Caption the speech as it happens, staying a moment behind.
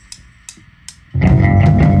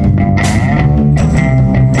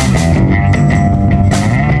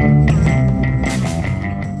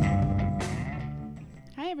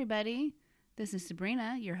This is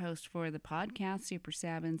Sabrina, your host for the podcast Super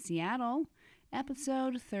Sab in Seattle,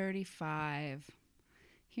 episode 35.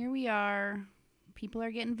 Here we are. People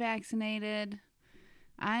are getting vaccinated.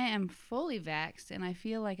 I am fully vaxxed, and I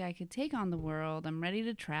feel like I could take on the world. I'm ready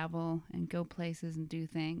to travel and go places and do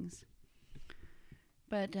things.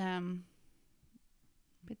 But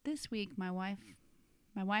this week, my wife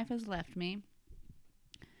has left me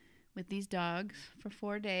with these dogs for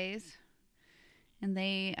 4 days. And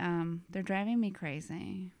they're driving me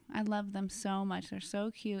crazy. I love them so much. They're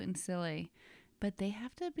so cute and silly. But they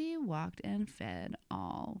have to be walked and fed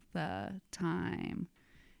all the time.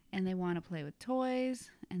 And they want to play with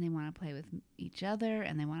toys. And they want to play with each other.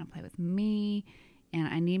 And they want to play with me. And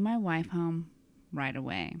I need my wife home right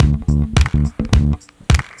away.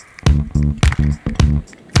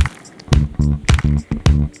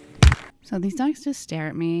 So these dogs just stare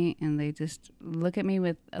at me, and they just look at me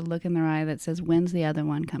with a look in their eye that says, when's the other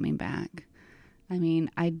one coming back? I mean,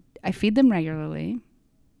 I feed them regularly.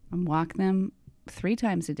 I walk them 3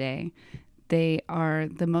 times a day. They are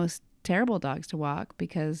the most terrible dogs to walk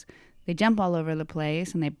because they jump all over the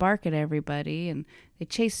place, and they bark at everybody, and they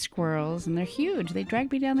chase squirrels, and they're huge. They drag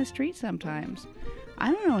me down the street sometimes.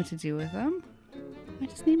 I don't know what to do with them. I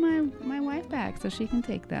just need my wife back so she can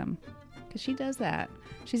take them. Because she does that.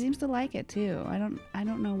 She seems to like it too. I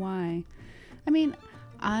don't know why. I mean,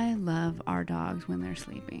 I love our dogs when they're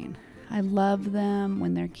sleeping. I love them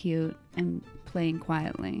when they're cute and playing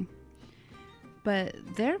quietly. But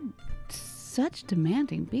they're such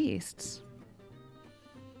demanding beasts.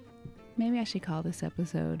 Maybe I should call this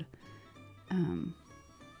episode, I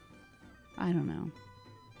don't know,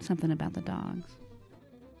 something about the dogs.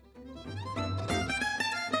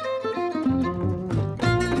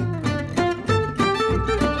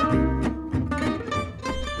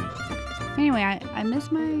 Anyway, I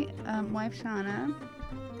miss my wife, Shauna,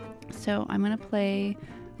 so I'm going to play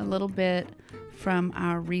a little bit from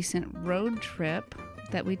our recent road trip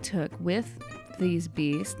that we took with these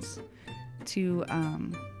beasts to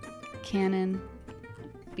Cannon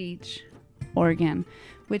Beach, Oregon,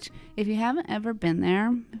 which if you haven't ever been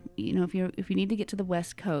there, you know, if you need to get to the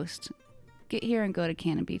West Coast, get here and go to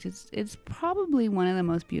Cannon Beach. It's probably one of the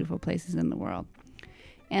most beautiful places in the world.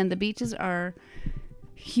 And the beaches are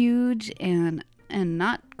huge and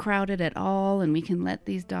not crowded at all, and we can let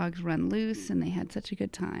these dogs run loose, and they had such a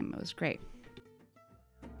good time. It was great.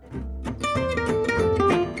 I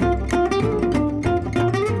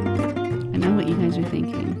know what you guys are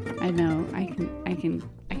thinking. I know I can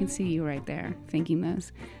see you right there thinking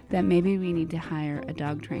this, that maybe we need to hire a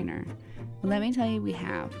dog trainer. Well, let me tell you, we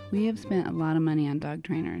have spent a lot of money on dog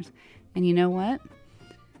trainers, and you know what?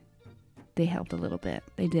 They helped a little bit.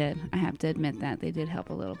 They did. I have to admit that. They did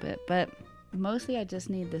help a little bit. But mostly I just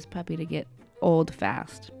need this puppy to get old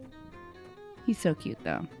fast. He's so cute,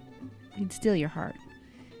 though. He'd steal your heart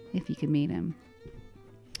if you could meet him.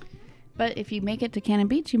 But if you make it to Cannon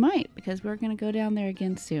Beach, you might, because we're going to go down there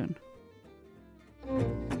again soon.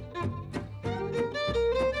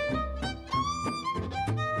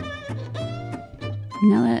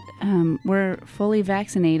 Now that we're fully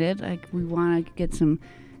vaccinated, like, we want to get some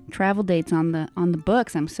travel dates on the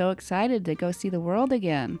books. I'm so excited to go see the world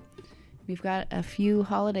again. We've got a few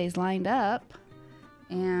holidays lined up,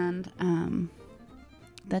 and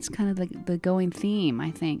that's kind of the going theme,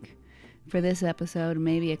 I think, for this episode.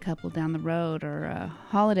 Maybe a couple down the road, or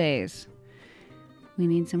holidays. We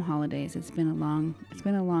need some holidays. It's been a long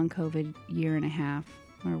COVID year and a half,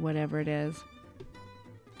 or whatever it is,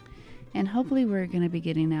 and hopefully we're going to be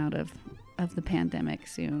getting out of the pandemic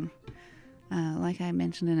soon. Like I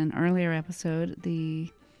mentioned in an earlier episode,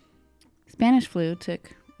 the Spanish flu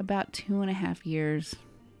took about 2.5 years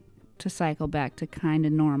to cycle back to kind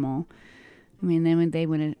of normal. I mean, then when they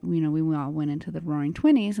went, we all went into the roaring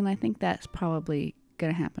 20s, and I think that's probably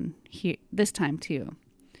going to happen here this time too.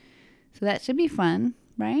 So that should be fun,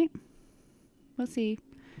 right? We'll see.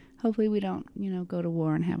 Hopefully we don't, go to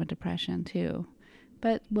war and have a depression too.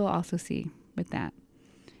 But we'll also see with that.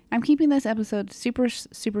 I'm keeping this episode super,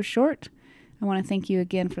 super short. I want to thank you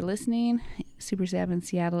again for listening. Super Sab in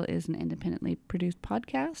Seattle is an independently produced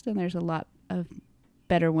podcast, and there's a lot of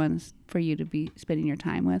better ones for you to be spending your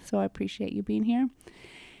time with, so I appreciate you being here.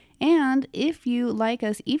 And if you like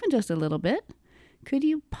us even just a little bit, could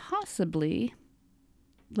you possibly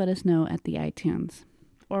let us know at the iTunes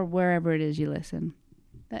or wherever it is you listen?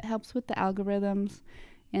 That helps with the algorithms,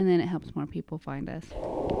 and then it helps more people find us.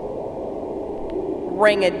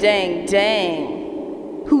 Ring-a-ding-ding.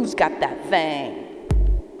 Who's got that thing?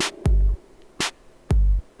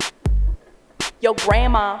 Yo,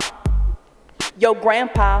 grandma, yo,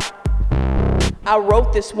 grandpa, I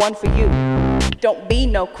wrote this one for you. Don't be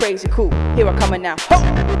no crazy cool. Here I coming now. Ho!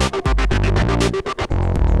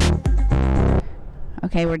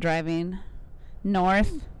 Okay, we're driving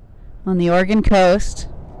north on the Oregon coast.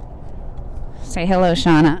 Say hello,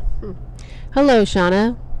 Shauna. Hello,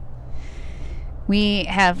 Shauna. We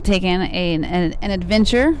have taken an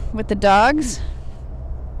adventure with the dogs,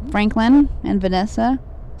 Franklin and Vanessa.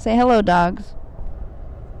 Say hello, dogs.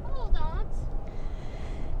 Hello, dogs.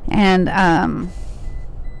 And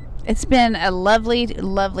it's been a lovely,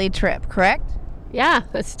 lovely trip, correct? Yeah,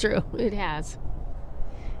 that's true. It has.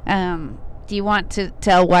 Do you want to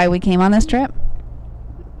tell why we came on this trip?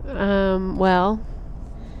 Well,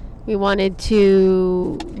 we wanted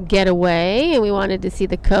to get away and we wanted to see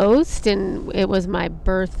the coast, and it was my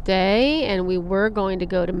birthday, and we were going to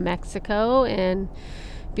go to Mexico and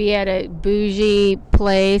be at a bougie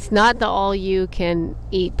place, not the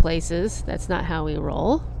all-you-can-eat places. That's not how we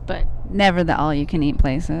roll, but Never the all-you-can-eat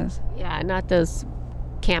places. yeah, not those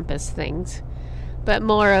campus things, but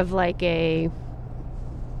more of like a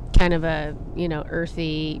kind of a,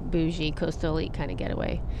 earthy, bougie, coastal elite kind of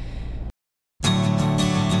getaway.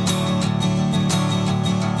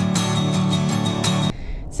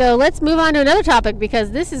 So let's move on to another topic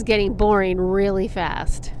because this is getting boring really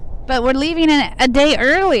fast. But we're leaving a day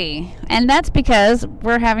early, and that's because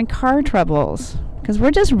we're having car troubles. Because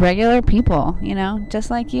we're just regular people, just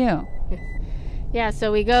like you. Yeah,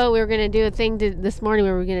 so we were going to do a thing this morning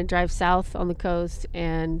where we were going to drive south on the coast,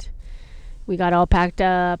 and we got all packed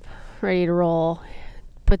up, ready to roll,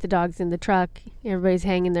 put the dogs in the truck. Everybody's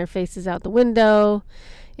hanging their faces out the window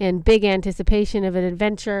in big anticipation of an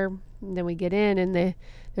adventure. And then we get in, and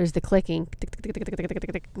there's the clicking.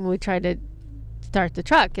 And we tried to start the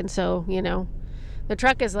truck, and so, the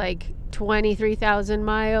truck is like 23,000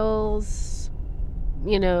 miles,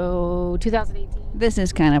 2018. This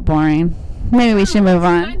is kind of boring. Maybe we should move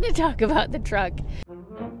on. Time to talk about the truck.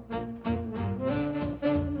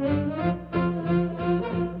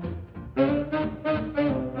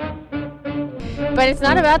 But it's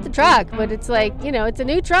not about the truck, but it's like, it's a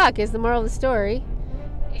new truck is the moral of the story.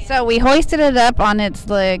 So we hoisted it up on its,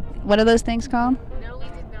 what are those things called? No, we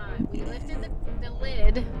did not. We lifted the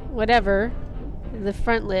lid, whatever, the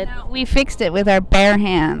front lid. No, we fixed it with our bare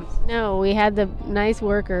hands. No, we had the nice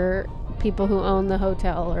worker, people who own the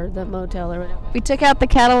hotel or the motel or whatever. We took out the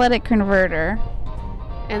catalytic converter.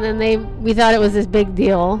 And then we thought it was this big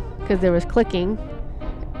deal because there was clicking,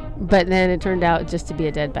 but then it turned out just to be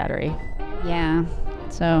a dead battery. Yeah.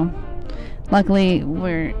 So luckily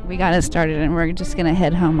we got it started, and we're just gonna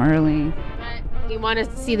head home early. We want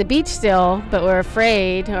to see the beach still, but we're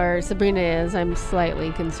afraid, or Sabrina is, I'm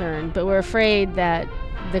slightly concerned, but we're afraid that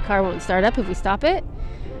the car won't start up if we stop it.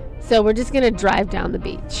 So we're just gonna drive down the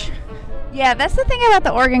beach. Yeah, that's the thing about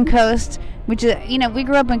the Oregon coast, which is, we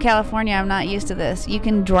grew up in California. I'm not used to this. You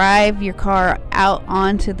can drive your car out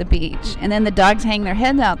onto the beach, and then the dogs hang their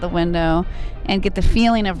heads out the window and get the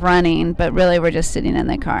feeling of running, but really we're just sitting in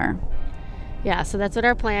the car. Yeah, so that's what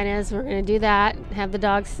our plan is. We're going to do that, have the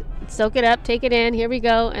dogs soak it up, take it in, here we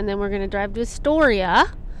go, and then we're going to drive to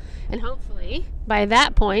Astoria, and hopefully by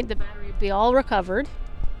that point the battery will be all recovered.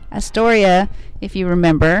 Astoria, if you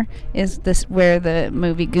remember, is this where the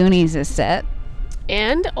movie Goonies is set.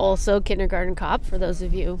 And also Kindergarten Cop, for those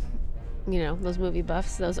of you, those movie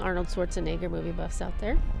buffs, those Arnold Schwarzenegger movie buffs out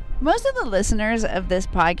there. Most of the listeners of this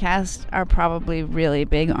podcast are probably really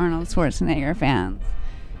big Arnold Schwarzenegger fans.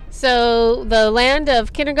 So the land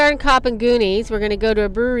of Kindergarten Cop and Goonies, we're going to go to a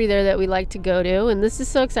brewery there that we like to go to. And this is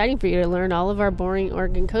so exciting for you to learn all of our boring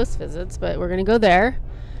Oregon coast visits. But we're going to go there,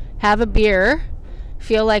 have a beer,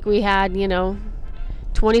 feel like we had,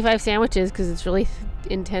 25 sandwiches because it's really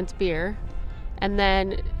intense beer, and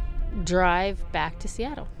then drive back to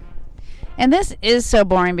Seattle. And this is so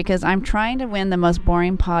boring because I'm trying to win the most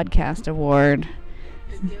boring podcast award.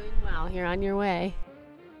 You're doing well. You're on your way.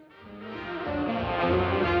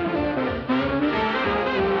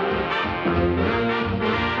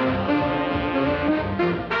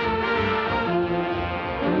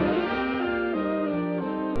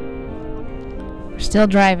 We're still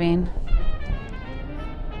driving.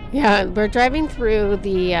 Yeah, we're driving through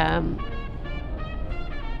the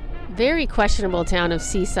very questionable town of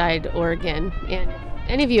Seaside, Oregon. And if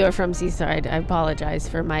any of you are from Seaside, I apologize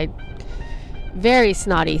for my very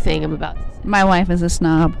snotty thing I'm about to say. My wife is a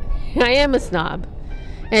snob. I am a snob.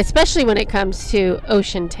 And especially when it comes to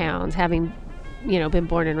ocean towns, having, been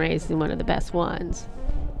born and raised in one of the best ones.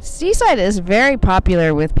 Seaside is very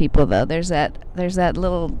popular with people, though. There's that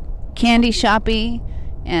little candy shoppy,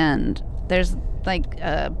 and there's like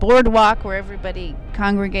a boardwalk where everybody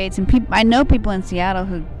congregates, and I know people in Seattle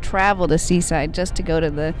who travel to Seaside just to go to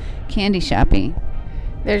the candy shoppy.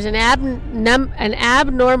 There's an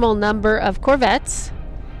abnormal number of Corvettes,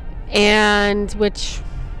 and which,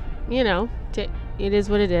 it is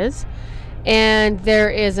what it is. And there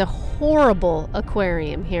is a horrible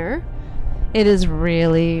aquarium here. It is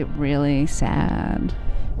really, really sad.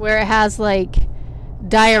 Where it has like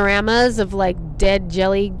dioramas of like dead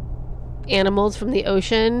jelly animals from the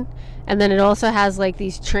ocean, and then it also has like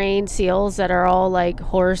these trained seals that are all like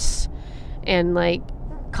hoarse and like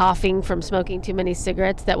coughing from smoking too many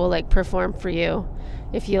cigarettes that will like perform for you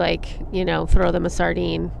if you throw them a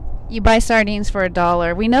sardine. You buy sardines for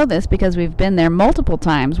 $1. We know this because we've been there multiple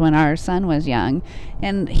times when our son was young,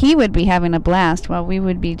 and he would be having a blast while we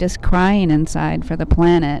would be just crying inside for the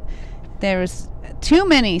planet. There's too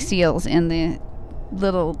many seals in the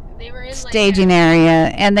little staging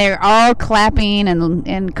area, and they're all clapping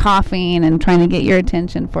and coughing and trying to get your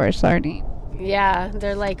attention for a sardine. Yeah,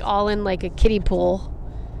 they're like all in like a kiddie pool.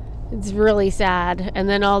 It's really sad. And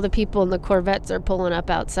then all the people in the Corvettes are pulling up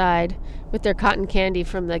outside with their cotton candy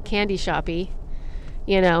from the candy shoppy,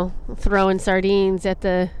 throwing sardines at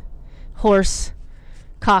the horse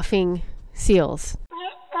coughing seals.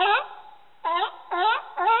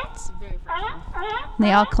 It's very frustrating.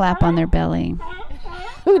 They all clap on their belly.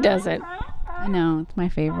 Who doesn't? I know, it's my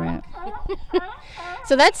favorite.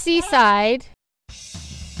 So that's Seaside.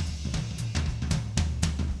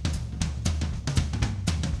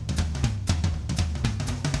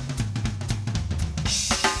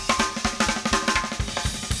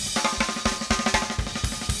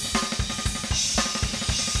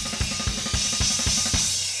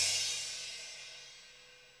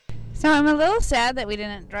 So I'm a little sad that we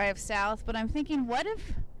didn't drive south, but I'm thinking, what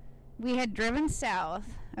if we had driven south?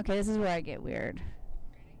 Okay, this is where I get weird.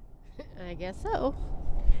 I guess so.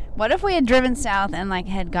 What if we had driven south and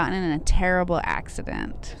had gotten in a terrible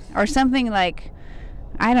accident or something like,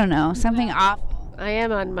 I don't know, something awful? I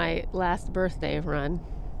am on my last birthday run.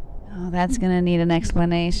 Oh, that's gonna need an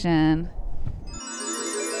explanation.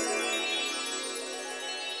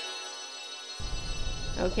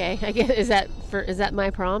 Okay, I guess is that my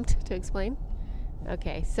prompt to explain?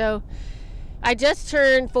 Okay, so I just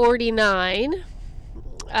turned 49.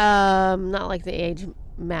 Not like the age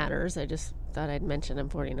matters. I just thought I'd mention I'm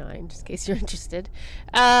 49, just in case you're interested.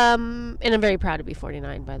 And I'm very proud to be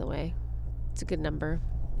 49, by the way. It's a good number.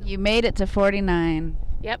 You made it to 49.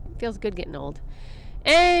 Yep, feels good getting old.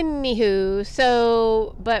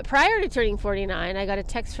 Anywho, but prior to turning 49, I got a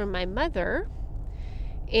text from my mother.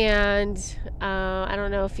 And I don't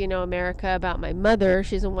know if you know America about my mother.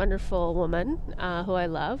 She's a wonderful woman who I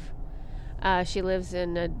love. She lives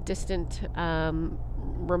in a distant,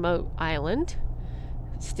 remote island,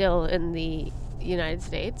 still in the United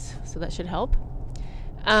States, so that should help.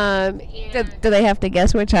 Do they have to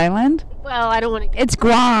guess which island? Well, I don't want to. It's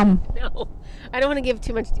Guam. No, I don't want to give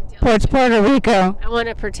too much detail. It's Puerto Rico. I want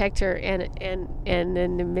to protect her and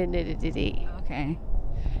anonymity. Okay.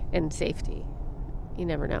 And safety. You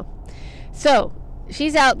never know. So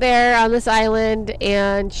she's out there on this island,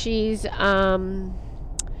 and she's older,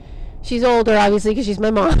 obviously, because she's my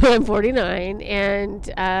mom. I'm 49,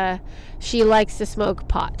 and she likes to smoke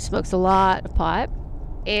pot. Smokes a lot of pot,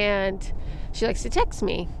 and she likes to text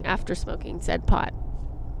me after smoking said pot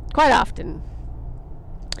quite often.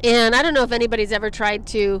 And I don't know if anybody's ever tried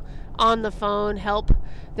to on the phone help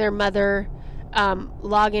their mother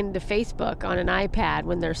log into Facebook on an iPad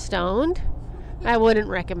when they're stoned. I wouldn't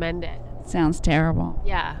recommend it. Sounds terrible.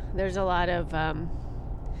 Yeah, there's a lot of,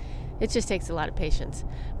 it just takes a lot of patience.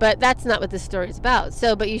 But that's not what this story is about.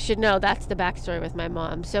 But you should know that's the backstory with my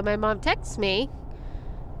mom. So my mom texts me,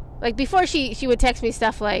 before she would text me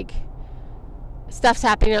stuff like, stuff's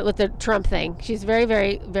happening with the Trump thing. She's very,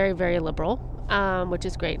 very, very, very liberal, which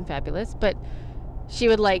is great and fabulous. But she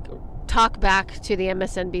would talk back to the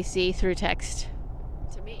MSNBC through text.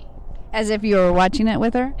 As if you were watching it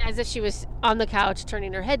with her? As if she was on the couch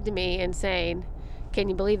turning her head to me and saying, can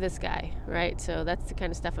you believe this guy? Right? So that's the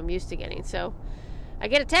kind of stuff I'm used to getting. So I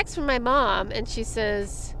get a text from my mom, and she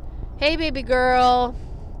says, hey, baby girl,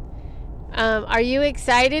 are you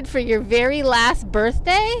excited for your very last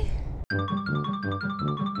birthday?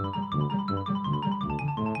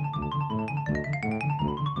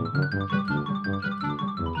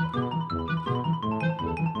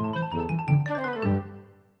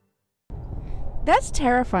 That's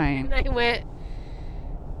terrifying. And I went,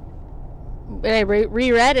 and I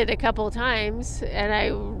reread it a couple of times, and I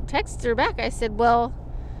texted her back. I said, well,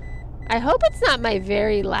 I hope it's not my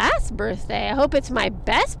very last birthday. I hope it's my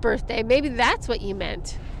best birthday. Maybe that's what you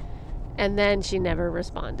meant. And then she never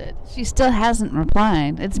responded. She still hasn't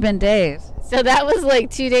replied. It's been days. So that was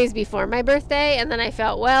like 2 days before my birthday. And then I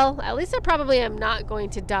felt, well, at least I probably am not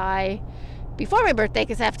going to die before my birthday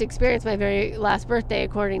because I have to experience my very last birthday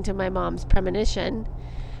according to my mom's premonition.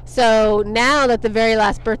 So now that the very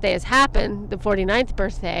last birthday has happened, the 49th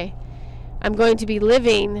birthday, I'm going to be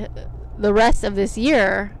living the rest of this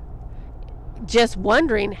year just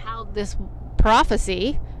wondering how this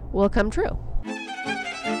prophecy will come true.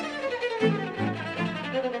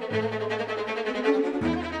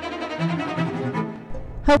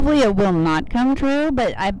 Hopefully it will not come true,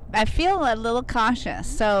 but I feel a little cautious.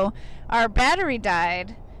 So our battery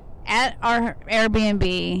died at our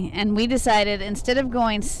Airbnb, and we decided instead of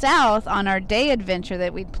going south on our day adventure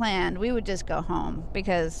that we'd planned, we would just go home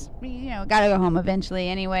because we, got to go home eventually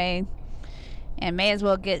anyway, and may as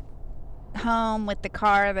well get home with the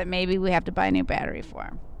car that maybe we have to buy a new battery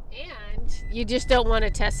for. And you just don't want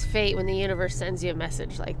to test fate when the universe sends you a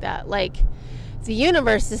message like that. Like, the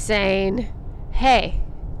universe is saying, hey,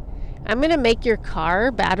 I'm going to make your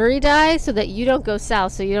car battery die so that you don't go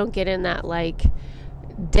south, so you don't get in that, like,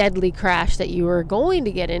 deadly crash that you were going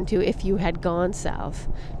to get into if you had gone south.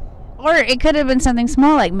 Or it could have been something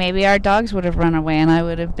small, like maybe our dogs would have run away and I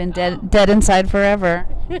would have been dead inside forever.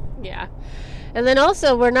 Yeah. And then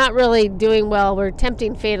also, we're not really doing well. We're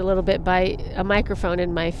tempting fate a little bit by a microphone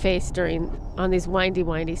in my face on these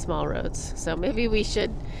windy small roads. So maybe we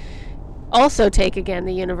should also take again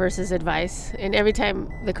the universe's advice, and every time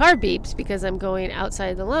the car beeps, because I'm going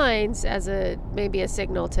outside the lines, as maybe a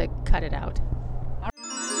signal to cut it out.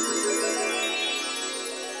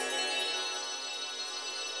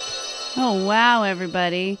 Oh wow,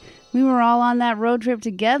 everybody. We were all on that road trip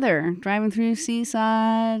together, driving through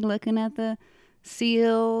Seaside, looking at the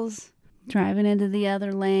seals, driving into the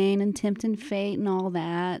other lane and tempting fate and all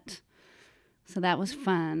that. So that was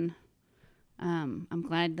fun. I'm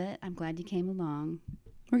glad you came along.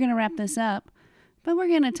 We're going to wrap this up, but we're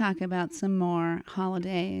going to talk about some more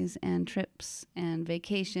holidays and trips and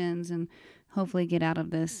vacations and hopefully get out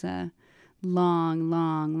of this long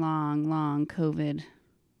COVID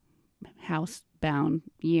housebound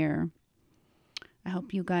year. I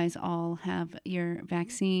hope you guys all have your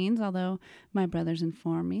vaccines, although my brothers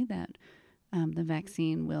informed me that the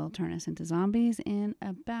vaccine will turn us into zombies in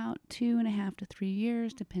about 2.5 to 3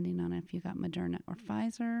 years, depending on if you got Moderna or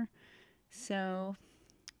Pfizer. So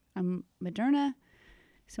I'm Moderna,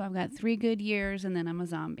 so I've got 3 good years, and then I'm a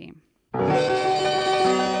zombie. Aren't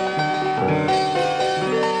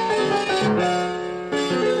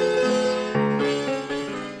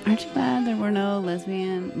you glad there were no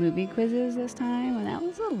lesbian movie quizzes this time? And that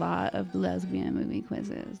was a lot of lesbian movie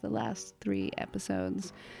quizzes, the last 3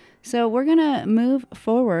 episodes. So we're going to move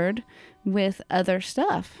forward with other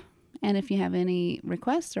stuff. And if you have any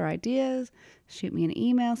requests or ideas, shoot me an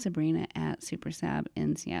email,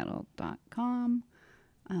 Sabrina@supersabinseattle.com.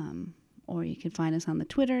 Or you can find us on the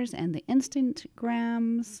Twitters and the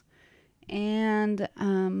Instagrams. And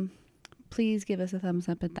please give us a thumbs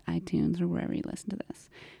up at the iTunes or wherever you listen to this.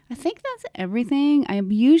 I think that's everything. I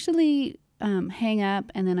usually hang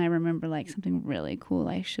up and then I remember like something really cool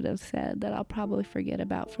I should have said that I'll probably forget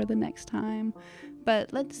about for the next time.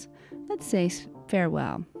 But let's say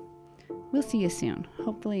farewell. We'll see you soon,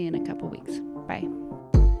 hopefully in a couple weeks. Bye.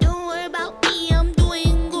 Don't worry about me, I'm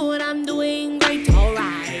doing good, I'm doing great,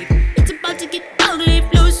 alright. It's about to get ugly,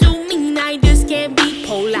 flow so mean, I just can't be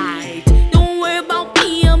polite. Don't worry about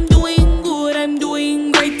me, I'm doing good, I'm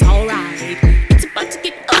doing great, alright. It's about to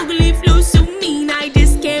get ugly, flow so mean, I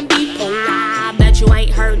just can't be polite. I bet you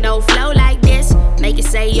ain't heard no flow like this. Make it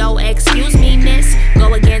say, yo, excuse me, miss.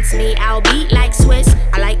 Go against me, I'll beat like Swiss.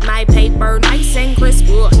 I like my paper nice and crisp.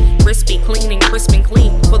 Crispy, clean and crisp and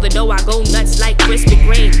clean. For the dough, I go nuts like Krispy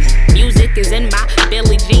Kreme. Music is in my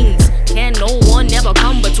Billie Jeans. Can no one ever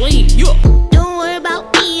come between? Yeah. Don't worry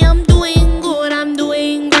about me, I'm doing good, I'm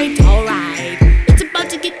doing great, alright. It's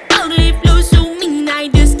about to get ugly, flow so mean, I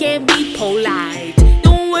just can't be polite.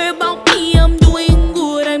 Don't worry about me, I'm doing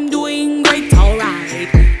good, I'm doing great, alright.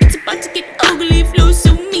 It's about to get ugly, flow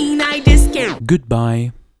so mean, I just can't.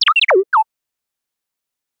 Goodbye.